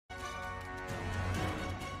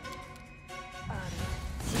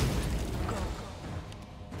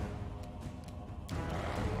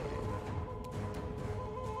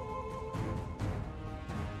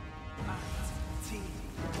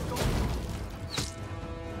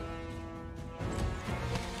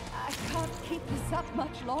up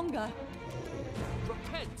much longer.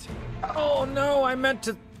 Repent. Oh no, I meant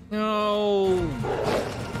to. No.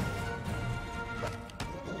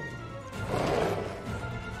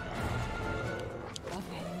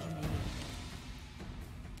 Avenge me.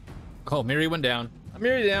 Oh, Miri went down.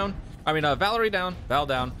 Miri down. I mean, Valerie down. Val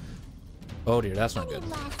down. Oh dear, that's not good.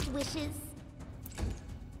 Any last wishes?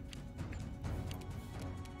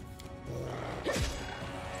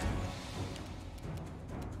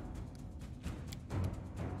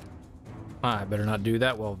 I better not do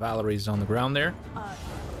that while Valerie's on the ground there.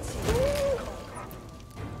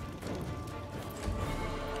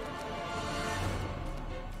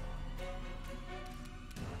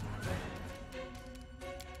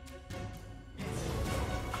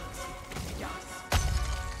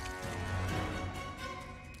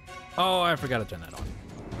 Oh, I forgot to turn that on.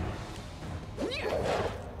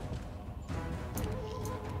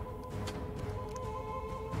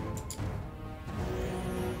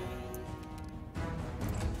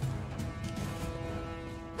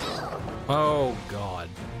 Oh, God.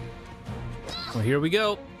 Well, here we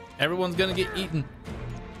go. Everyone's gonna get eaten.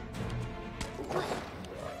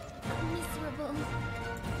 Miserable.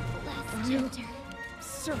 Last chapter.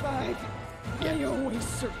 Survive. I always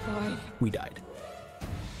survive. We died.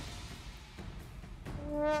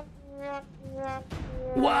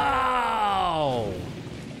 Wow!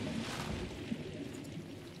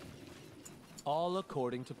 All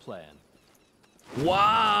according to plan.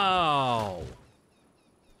 Wow!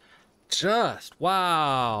 Just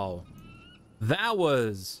wow. That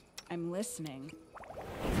was... I'm listening.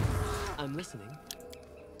 I'm listening.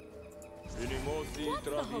 What's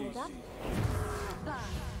the holdup?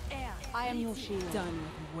 I am your shield. Done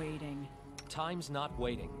with waiting. Time's not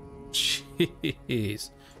waiting.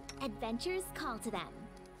 Jeez. Adventures call to them.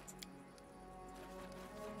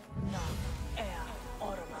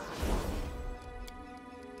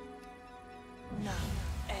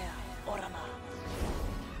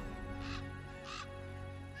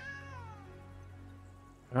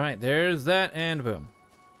 Alright, there's that, and boom.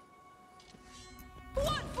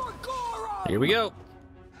 Here we go.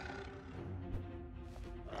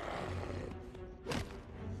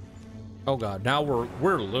 Oh god, now we're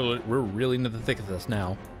really into the thick of this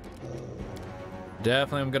now.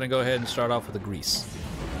 Definitely I'm gonna go ahead and start off with the grease.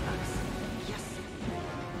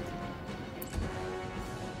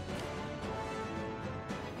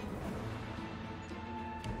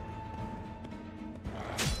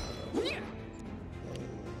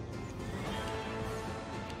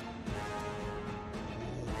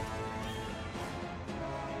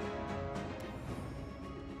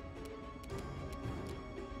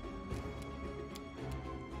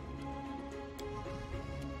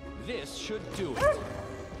 This should do it.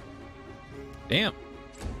 Damn.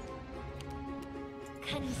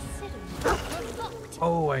 Consider booked.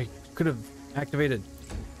 Oh, I could have activated.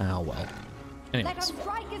 Oh well. Let Anyways. us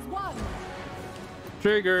strike as one.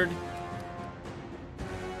 Triggered.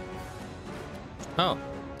 Oh.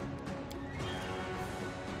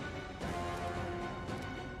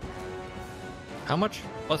 How much?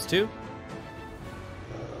 +2?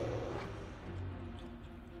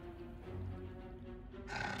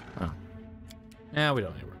 Oh. Yeah, we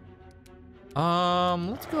don't need to.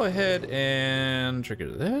 Let's go ahead and trigger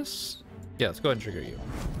this. Yeah, let's go ahead and trigger you.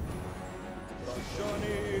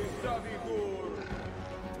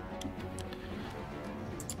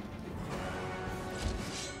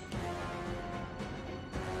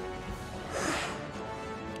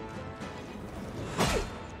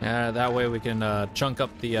 That way we can chunk up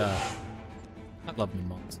the I love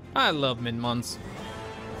min-mons. I love min-mons.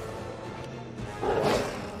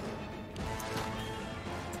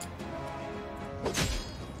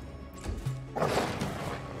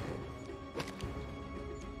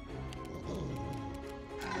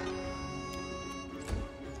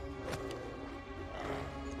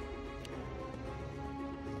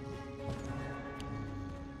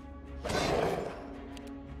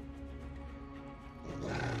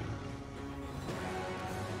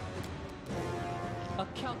 A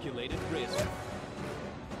calculated risk.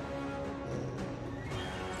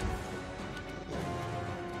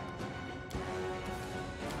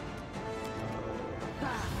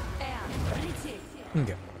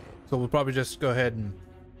 Okay. So we'll probably just go ahead and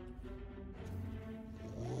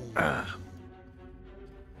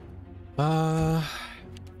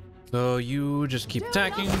so you just keep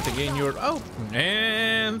attacking to gain your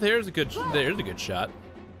and there's a good shot.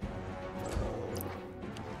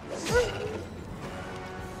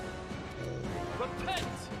 Repent.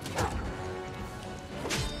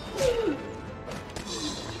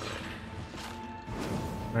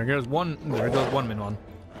 There goes one min-mon.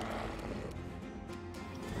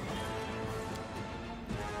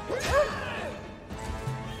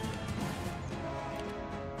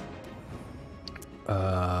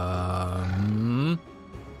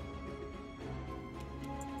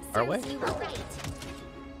 Far away. Serves you right.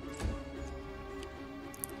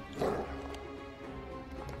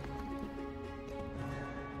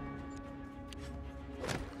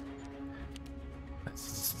 I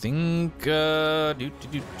think,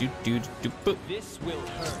 boop. This will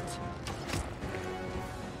hurt.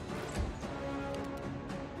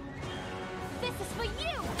 This is for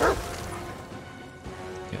you.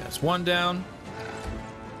 Yeah, that's one down.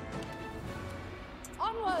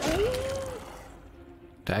 Onward!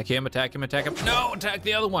 Attack him, attack him, attack him. No, attack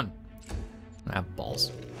the other one. I have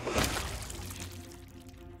balls.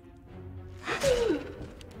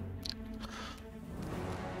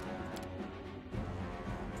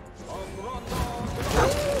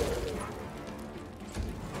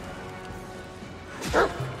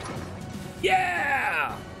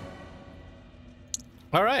 Yeah!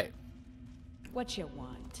 All right. What you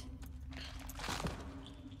want?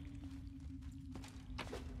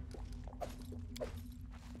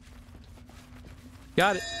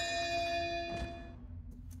 Got it.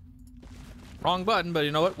 Wrong button, but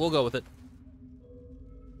you know what? We'll go with it.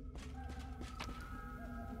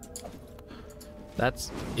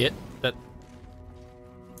 That's it? Is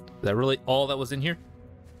that really all that was in here?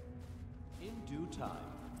 In due time.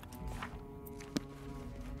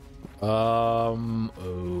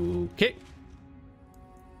 Okay.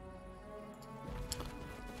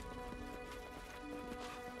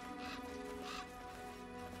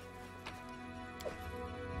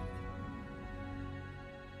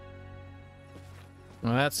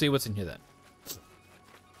 Well, let's see what's in here then.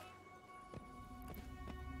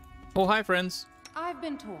 Oh, hi, friends. I've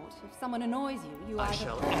been taught if someone annoys you, you I either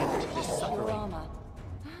shall pull end or this off your suffering. armor.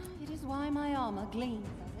 It is why my armor gleams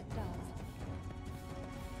as it does.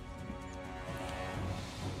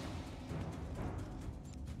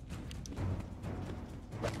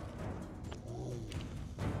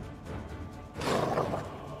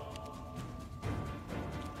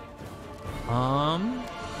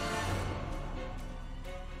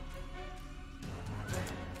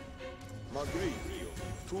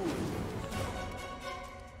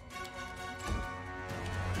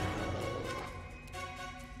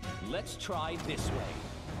 Let's try this way.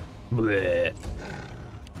 Bleh.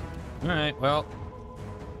 All right, well.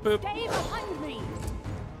 Boop. Stay behind me!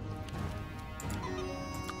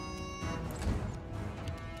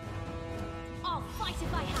 I'll fight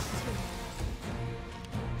if I have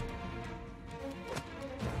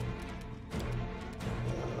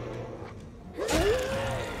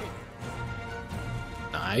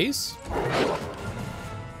to. Nice.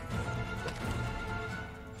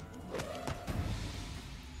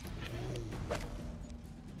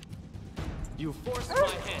 You forced my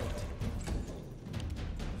hand.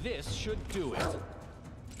 This should do it.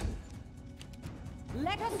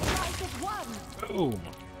 Let us strike as one! Boom.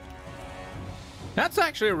 That's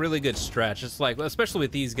actually a really good stretch. It's like, especially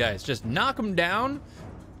with these guys, just knock them down,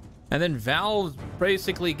 and then Valve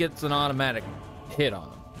basically gets an automatic hit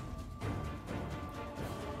on them.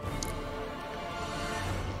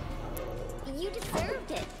 You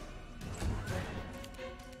deserved it.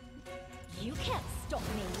 You can't stop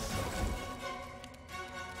me.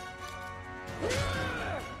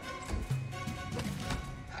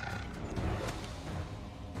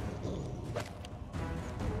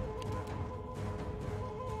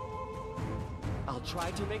 I'll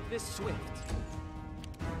try to make this swift.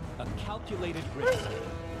 A calculated risk.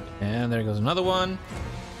 And there goes another one.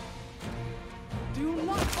 Do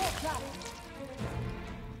not falter!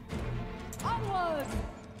 Onward!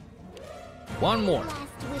 One more.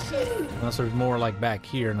 Last wishes. Unless there's more like back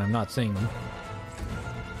here and I'm not seeing them.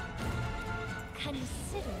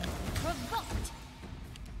 Consider provoked.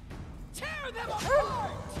 Tear them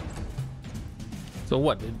apart! So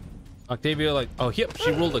what, did Octavia like, oh yep,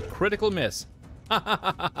 she rolled a critical miss.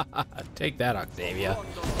 Take that, Octavia.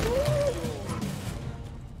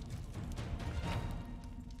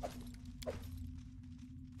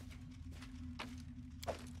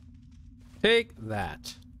 Take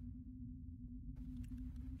that.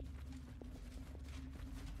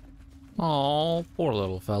 Oh, poor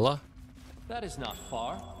little fella. That is not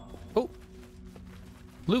far. Oh.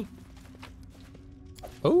 Loot.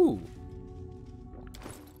 Oh.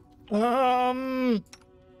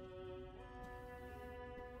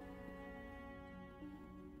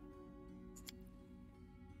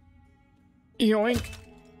 Yoink.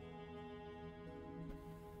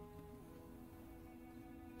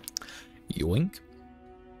 Yoink.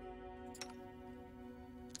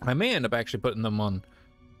 I may end up actually putting them on.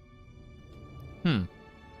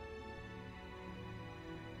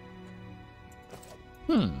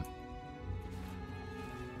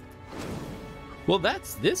 Well,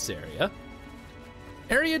 that's this area.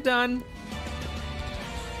 area done.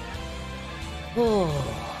 Oh,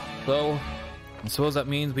 so I suppose that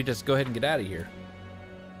means we just go ahead and get out of here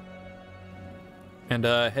and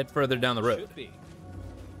head further down the road. Should be.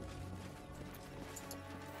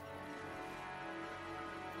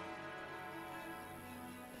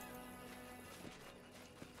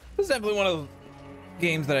 This is definitely one of the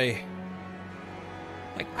games that I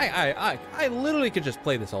like. I literally could just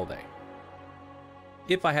play this all day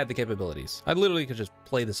if I had the capabilities. I literally could just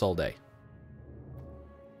play this all day,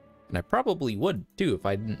 and I probably would too if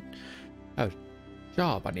I didn't have a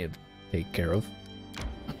job I needed to take care of.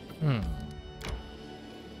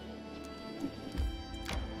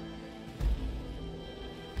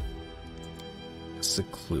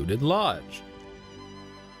 Secluded lodge.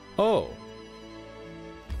 Oh.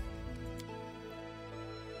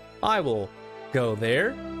 I will go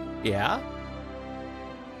there. Yeah.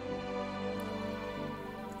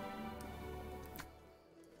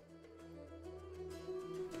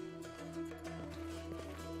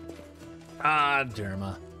 Ah,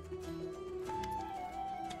 Derma.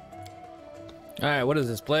 Alright, what is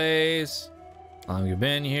this place? How long have you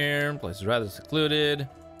been here? Place is rather secluded.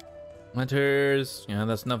 Winters. You know,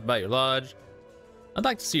 that's enough about your lodge. I'd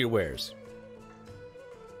like to see your wares.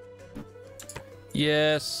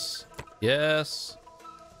 Yes. Yes.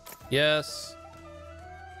 Yes.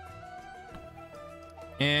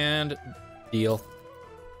 And deal.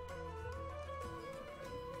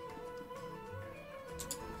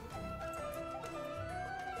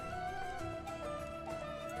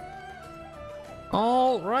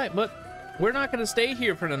 All right, but we're not going to stay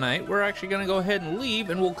here for tonight. We're actually going to go ahead and leave,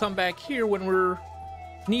 and we'll come back here when we're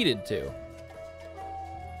needed to.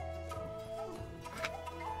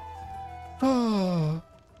 Oh.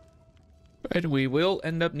 And we will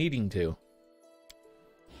end up needing to.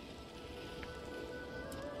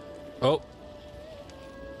 Oh.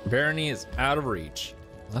 Barony is out of reach.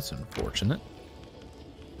 That's unfortunate.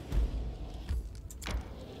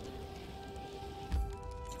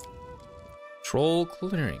 Troll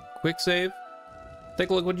clearing. Quick save. Take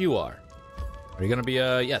a look what you are. Are you gonna be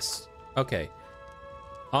yes. Okay.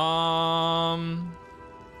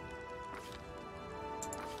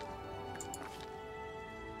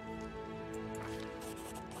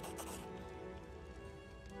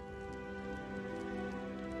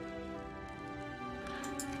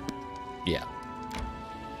 Yeah.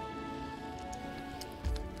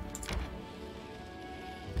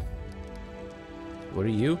 What are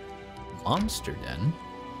you? Monster Den?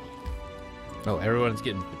 Oh, everyone's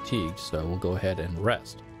getting fatigued, so we'll go ahead and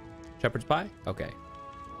rest. Shepherd's pie? Okay.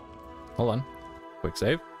 Hold on. Quick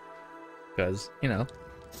save. Because, you know.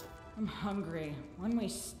 I'm hungry. When we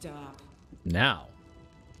stop? Now.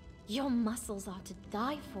 Your muscles are to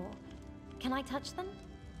die for. Can I touch them?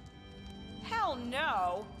 Hell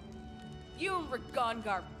no! You and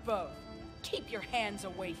Ragongar both. Keep your hands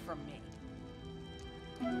away from me.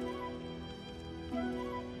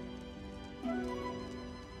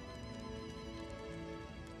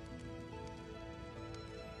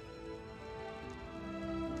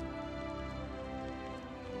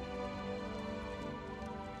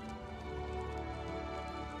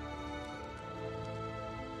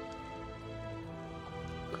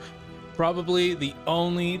 Probably the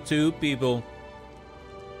only two people.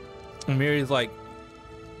 And Mary's like,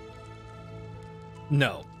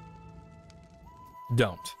 no.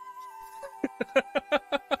 Don't.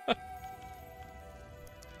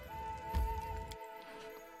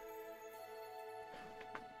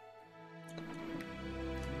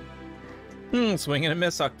 Swing and a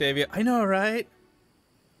miss, Octavia. I know, right?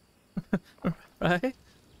 Right?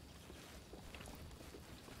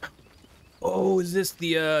 Oh, is this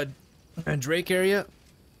the Drake area?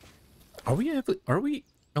 Are we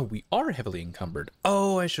no, we are heavily encumbered.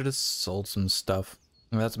 Oh, I should have sold some stuff.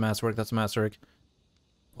 That's masterwork, that's masterwork.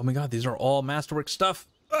 Oh my god, these are all masterwork stuff.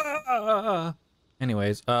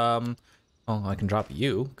 Anyways, oh, I can drop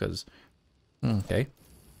you, because okay.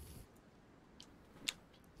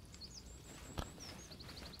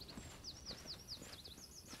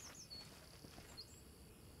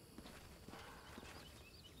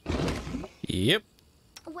 Yep.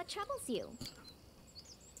 What troubles you?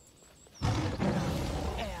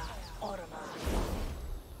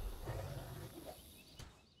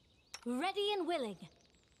 Ready and willing.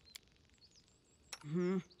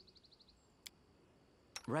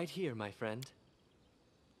 Right here, my friend.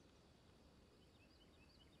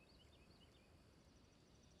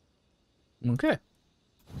 Okay.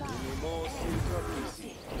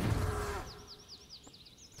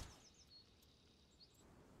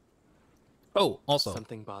 Oh, also.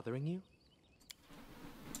 Something bothering you?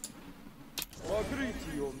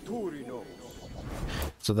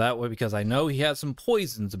 So that way, because I know he has some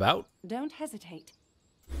poisons about. Don't hesitate.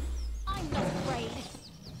 I'm not afraid.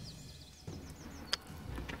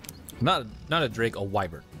 Not a drake, a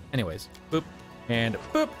wyvern. Anyways, boop and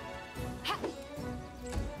boop.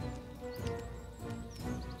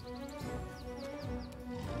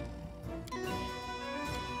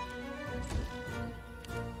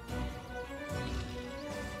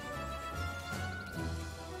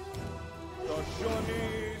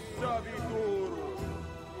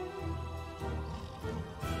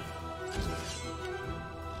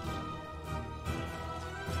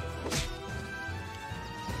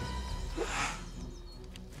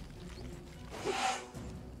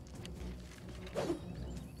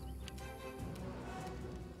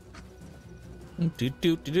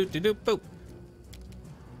 Boop.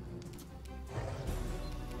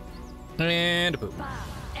 And boop.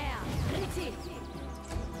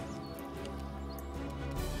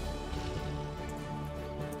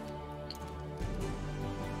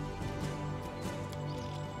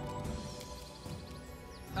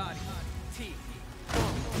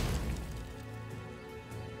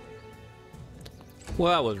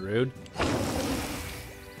 Well, that was rude.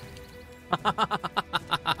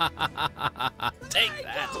 Take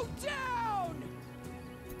that. Go down!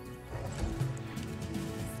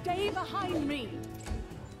 Stay behind me.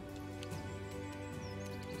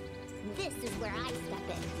 This is where I step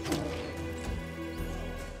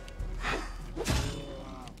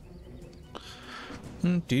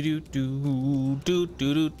in. Do.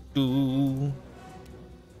 Do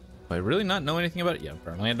I really not know anything about it? Yeah,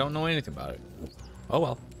 apparently I don't know anything about it. Oh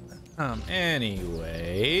well.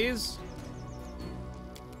 Anyways.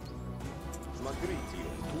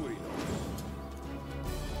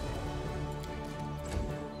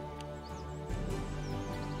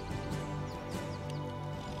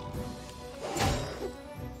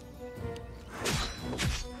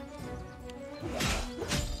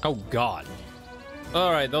 Oh god.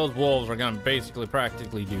 Alright, those wolves are gonna basically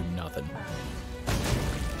practically do nothing.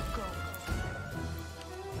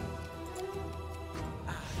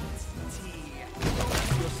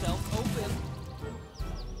 Yourself open.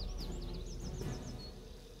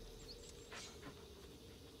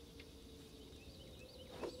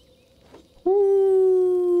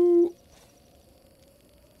 Ooh.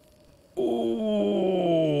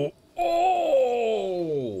 Ooh.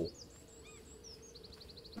 Oh.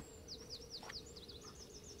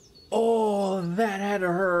 Oh, that had to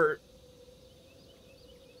hurt.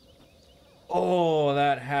 Oh,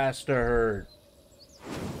 that has to hurt.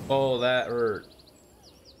 Oh, that hurt.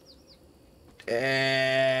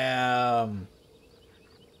 Damn.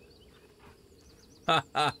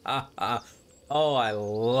 Oh, I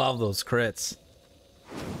love those crits.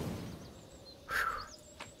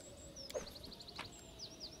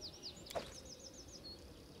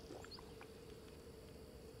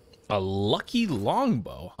 A lucky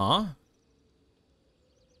longbow, huh?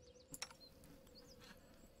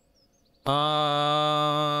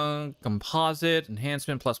 Composite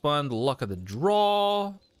enhancement +1, the luck of the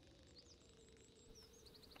draw.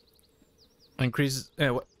 Increases.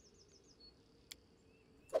 What?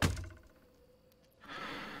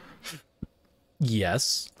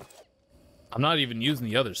 Yes. I'm not even using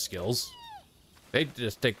the other skills. They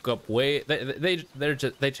just take up way. They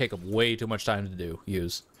take up way too much time to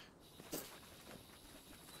use.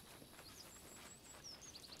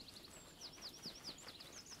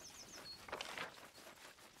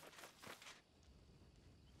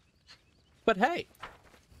 But hey,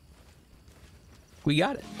 we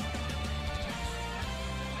got it.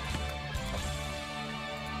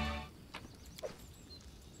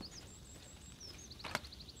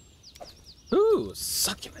 Ooh,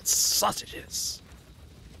 succulent sausages.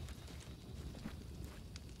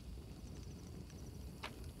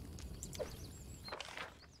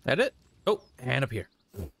 That it? Oh, and up here.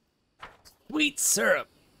 Sweet syrup.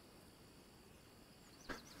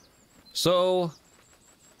 So,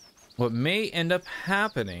 what may end up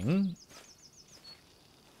happening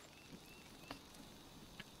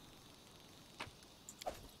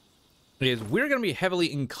is we're going to be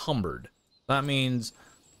heavily encumbered. That means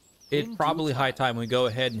it's probably high time we go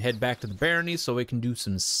ahead and head back to the barony so we can do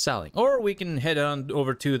some selling. Or we can head on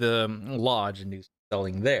over to the lodge and do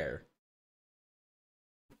selling there.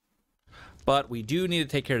 But we do need to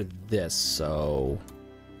take care of this, so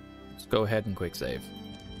let's go ahead and quick save.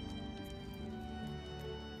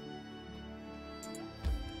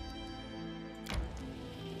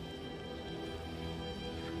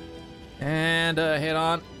 And head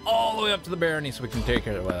on all the way up to the barony so we can take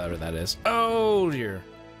care of whatever that is. Oh dear.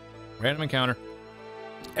 Random encounter.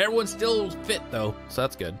 Everyone's still fit though, so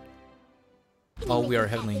that's good. Oh, we are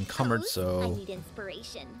heavily encumbered, I so... need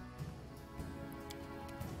inspiration.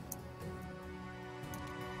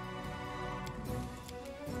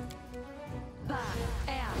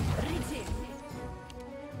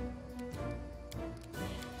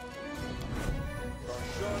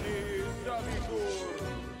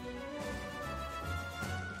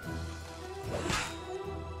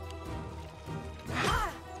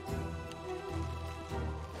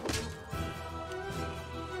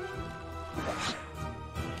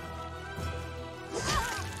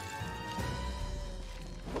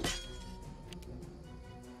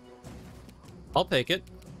 I'll take it.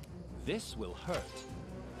 This will hurt.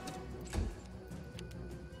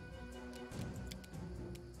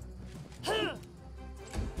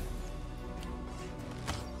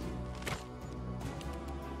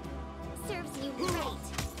 Serves you right.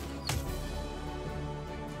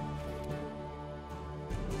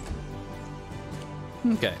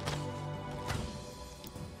 Okay.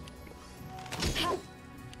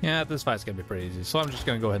 Yeah, this fight's gonna be pretty easy, so I'm just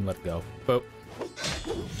gonna go ahead and let it go. Boop.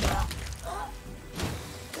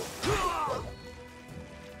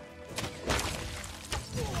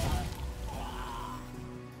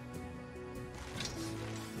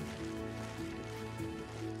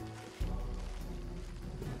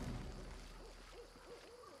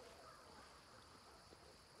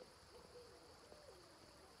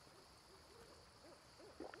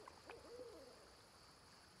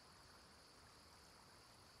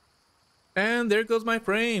 And there goes my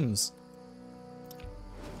frames.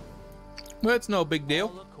 Well, it's no big deal.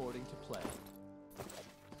 All according to plan.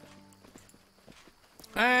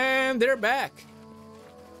 And they're back.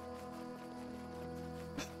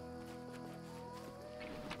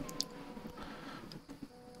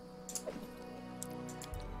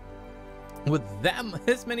 With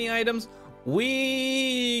this many items,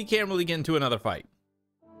 we can't really get into another fight.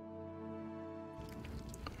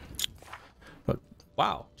 But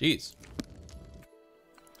wow, geez.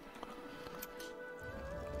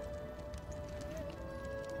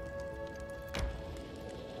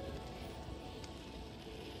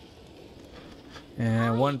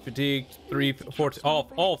 And one fatigued, 3, 4,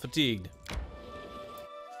 all fatigued.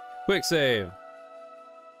 Quick save.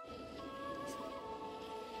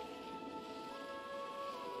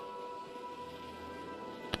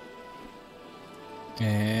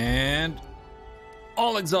 And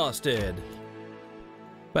all exhausted.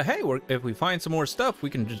 But hey, if we find some more stuff,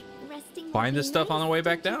 we can just Resting find would this be stuff on our way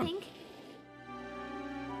back don't you down. think?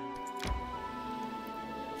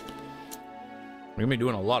 We're gonna be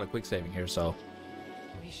doing a lot of quick saving here, so.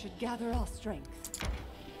 We should gather our strength.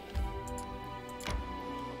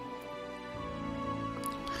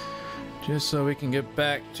 Just so we can get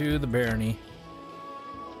back to the barony.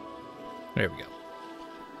 There we go.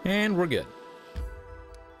 And we're good.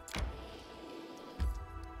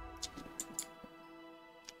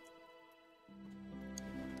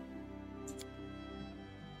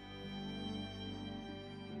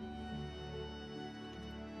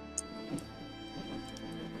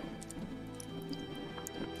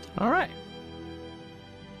 All right.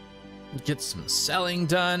 Get some selling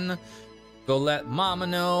done. Go let Mama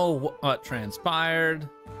know what transpired.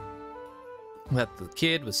 That the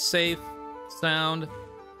kid was safe, sound.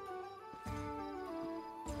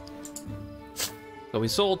 So we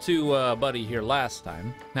sold to Buddy here last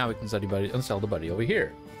time. Now we can sell the Buddy over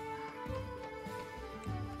here.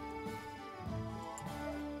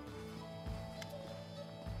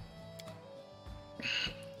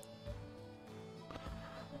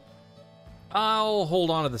 I'll hold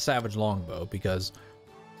on to the Savage Longbow because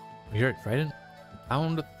we hear it, Trident?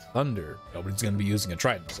 Pound of Thunder. Nobody's going to be using a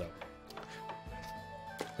Trident, so.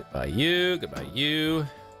 Goodbye you, goodbye you,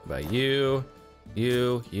 goodbye you,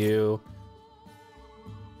 you.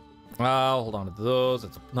 I'll hold on to those.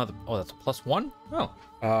 That's another, oh, that's a +1?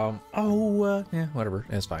 Oh. Yeah, whatever.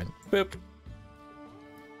 It's fine. Boop.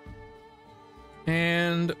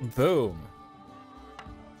 And boom.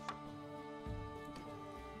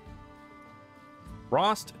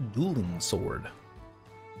 Frost Dueling Sword.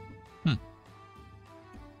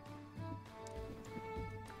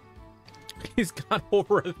 He's got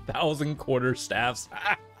over 1,000 quarterstaffs.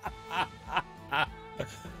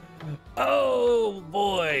 Oh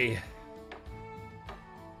boy.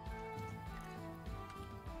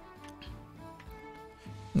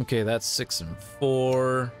 Okay, that's 6 and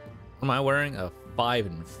 4. What am I wearing? A 5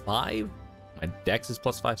 and 5? My dex is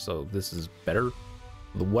 +5, so this is better.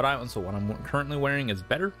 What I'm currently wearing is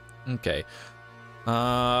better. Okay.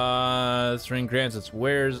 This ring grants its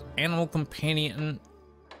wearer's animal companion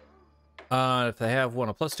If they have one,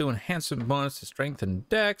 a +2 enhancement bonus to strength and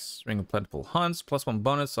dex. Ring of Plentiful Hunts. +1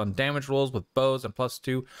 bonus on damage rolls with bows and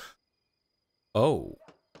 +2. Oh.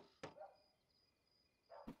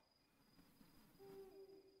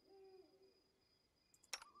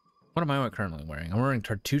 What am I currently wearing? I'm wearing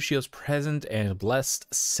Tartuccio's Present and Blessed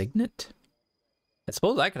Signet. I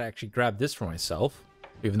suppose I could actually grab this for myself,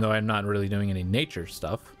 even though I'm not really doing any nature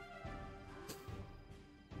stuff.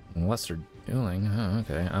 Unless they're doing,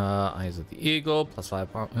 okay. Eyes of the Eagle,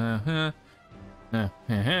 +5.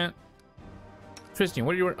 Christian,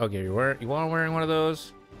 what are you wearing? Okay, you are wearing one of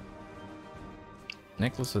those.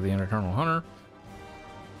 Necklace of the Eternal Hunter.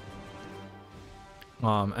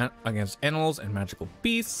 Against animals and magical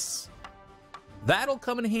beasts. That'll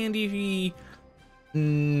come in handy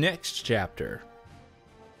next chapter.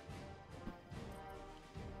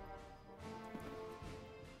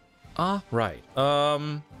 Right.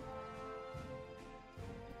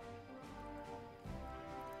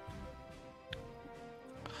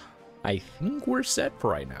 I think we're set for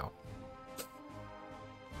right now.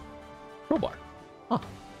 Crowbar. Huh.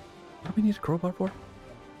 What do we need a crowbar for?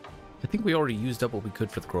 I think we already used up what we could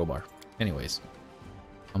for the crowbar. Anyways.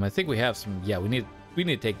 I think we have some... Yeah, we need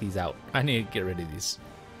to take these out. I need to get rid of these.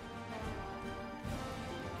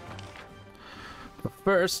 But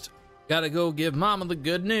first, gotta go give Mama the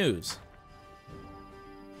good news.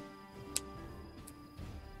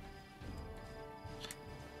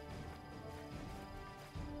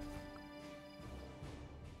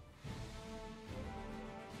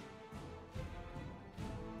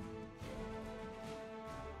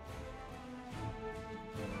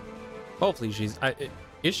 Hopefully she's...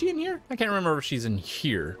 is she in here? I can't remember if she's in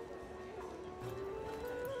here.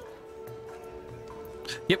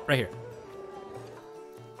 Yep, right here.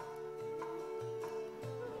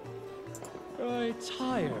 Right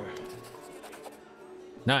higher.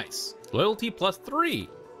 Nice. Loyalty +3.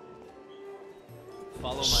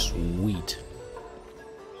 Follow my lead. Sweet.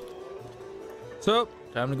 So,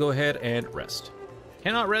 time to go ahead and rest.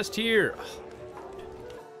 Cannot rest here.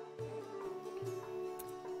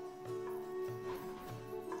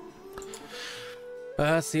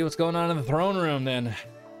 Let's see what's going on in the throne room then.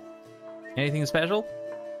 Anything special?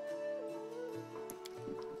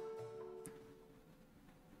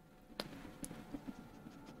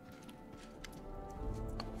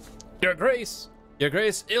 Your Grace! Your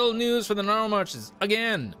Grace, ill news for the Gnarl Marches,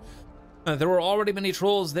 again! There were already many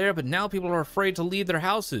trolls there, but now people are afraid to leave their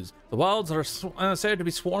houses. The wilds are said to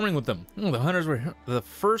be swarming with them. The hunters were the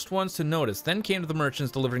first ones to notice, then came to the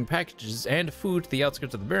merchants delivering packages and food to the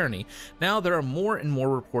outskirts of the barony. Now there are more and more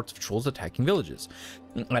reports of trolls attacking villages.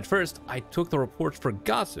 At first, I took the reports for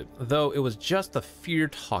gossip, though it was just the fear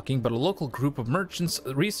talking, but a local group of merchants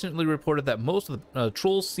recently reported that most of the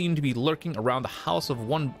trolls seem to be lurking around the house of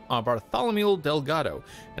one Bartholomew Delgado,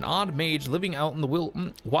 an odd mage living out in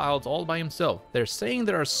the wilds all by himself. They're saying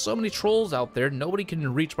there are so many trolls out there, nobody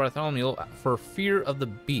can reach Bartholomew for fear of the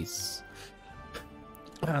beasts.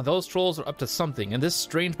 Those trolls are up to something, and this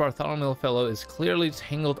strange Bartholomew fellow is clearly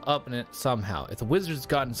tangled up in it somehow. If the wizard's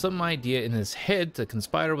gotten some idea in his head to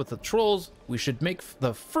conspire with the trolls, we should make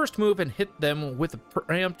the first move and hit them with a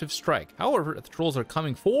preemptive strike. However, if the trolls are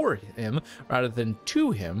coming for him rather than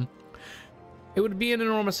to him, it would be an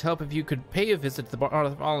enormous help if you could pay a visit to the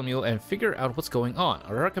Bartholomew and figure out what's going on.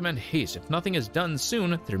 I recommend haste. If nothing is done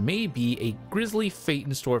soon, there may be a grisly fate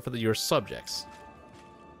in store for your subjects.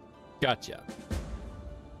 Gotcha.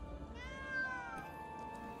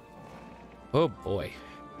 Oh boy.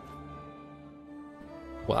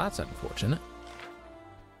 Well, that's unfortunate.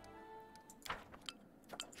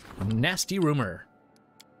 A nasty rumor.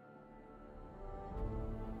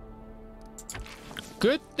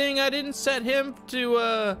 Good thing I didn't set him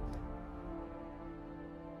to,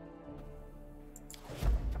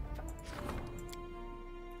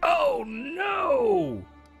 Oh, no!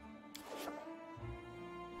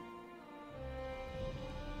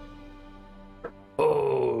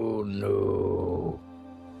 Oh, no.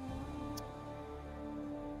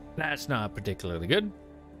 That's not particularly good.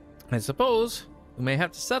 I suppose we may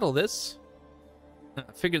have to settle this,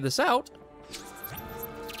 figure this out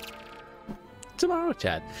tomorrow,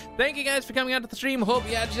 chat. Thank you guys for coming out to the stream. Hope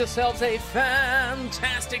you had yourselves a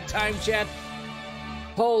fantastic time, chat.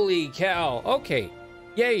 Holy cow. Okay.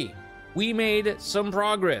 Yay. We made some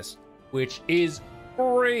progress, which is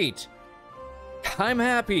great. I'm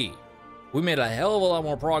happy. We made a hell of a lot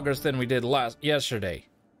more progress than we did yesterday.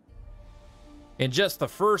 In just the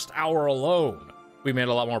first hour alone, we made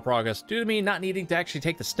a lot more progress due to me not needing to actually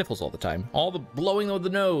take the sniffles all the time. All the blowing of the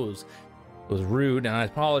nose. was rude, and I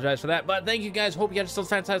apologize for that. But thank you guys. Hope you had yourselves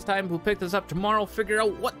a fantastic time. We'll pick this up tomorrow. Figure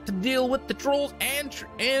out what to deal with the trolls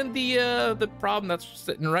and the problem that's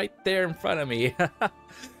sitting right there in front of me.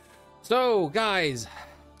 So, guys,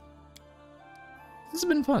 this has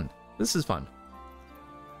been fun. This is fun.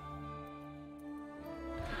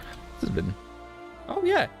 This has been. Oh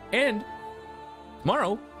yeah, and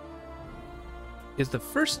tomorrow is the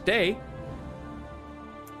first day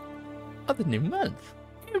of the new month,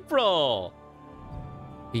 April.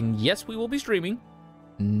 And yes, we will be streaming.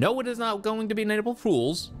 No, it is not going to be an April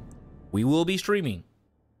Fools. We will be streaming.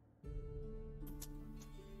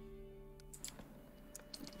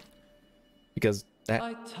 Because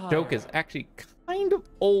that joke is actually kind of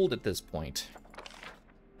old at this point.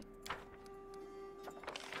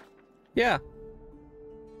 Yeah.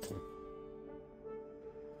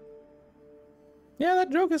 Yeah,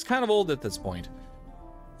 that joke is kind of old at this point.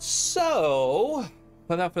 So,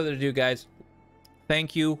 without further ado, guys,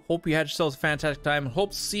 thank you. Hope you had yourselves a fantastic time.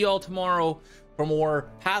 Hope to see you all tomorrow for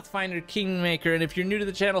more Pathfinder Kingmaker. And if you're new to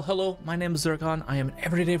the channel, hello, my name is Zircon. I am an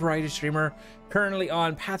everyday variety streamer, currently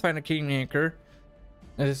on Pathfinder Kingmaker.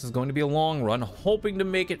 And this is going to be a long run, hoping to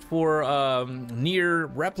make it for Near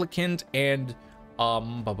Replicant and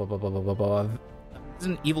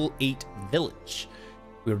Resident Evil 8 Village.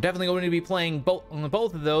 We're definitely going to be playing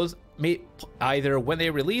both of those, either when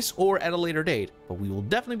they release or at a later date. But we will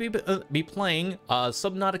definitely be playing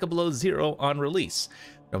Subnautica Below Zero on release,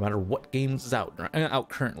 no matter what games is out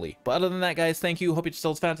currently. But other than that, guys, thank you. Hope you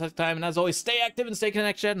still have a fantastic time. And as always, stay active and stay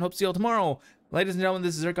connected. And hope to see you all tomorrow. Ladies and gentlemen,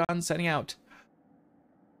 this is Zircon signing out.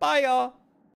 Bye, y'all.